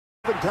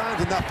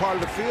times in that part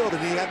of the field,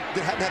 and he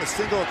hadn't had a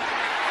single.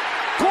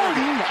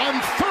 Gordon on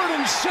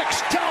 3rd and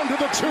 6, down to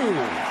the 2.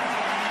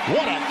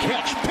 What a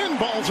catch.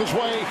 Pinballs his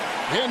way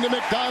into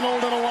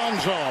McDonald and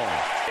Alonso.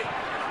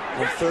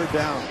 On 3rd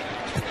down.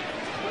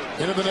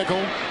 Into the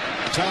nickel.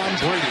 Tom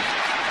Brady.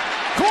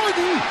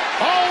 Gordon.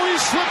 Oh,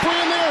 he's slippery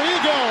in there. He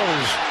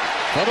goes.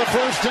 For the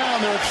 1st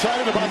down, they're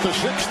excited about the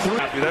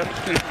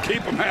 6-3.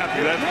 Keep them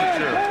happy, that's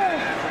for sure.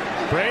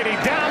 Brady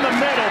down the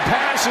middle.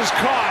 Pass is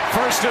caught.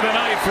 First of the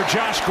night for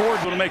Josh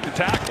Gordon To make the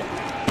tackle.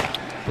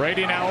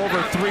 Brady now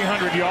over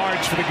 300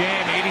 yards for the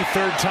game.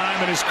 83rd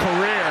time in his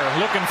career.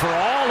 Looking for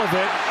all of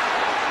it.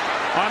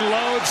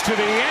 Unloads to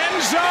the end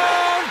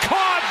zone.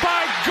 Caught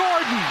by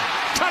Gordon.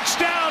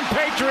 Touchdown,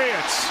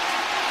 Patriots.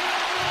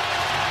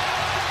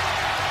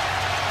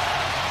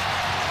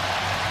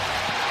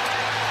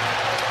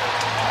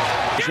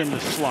 In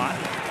the slot,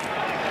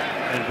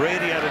 and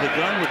Brady out of the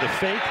gun with the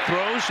fake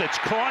throws. It's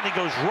caught. He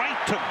goes right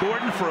to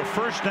Gordon for a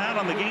 1st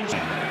down on the game.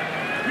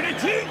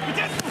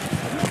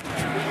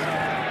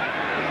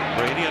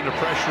 Brady under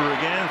pressure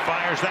again,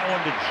 fires that one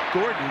to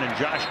Gordon, and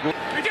Josh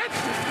Gordon.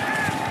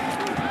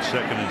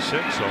 2nd and 6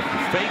 off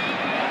the fake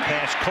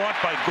pass, caught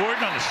by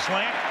Gordon on a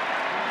slant.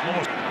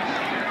 Almost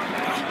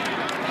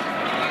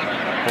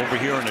over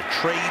here in a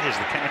trade as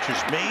the catch is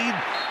made,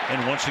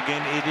 and once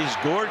again it is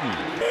Gordon.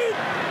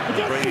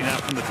 And Brady now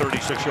from the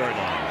 36-yard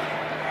line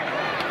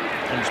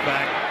comes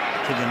back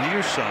to the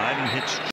near side and hits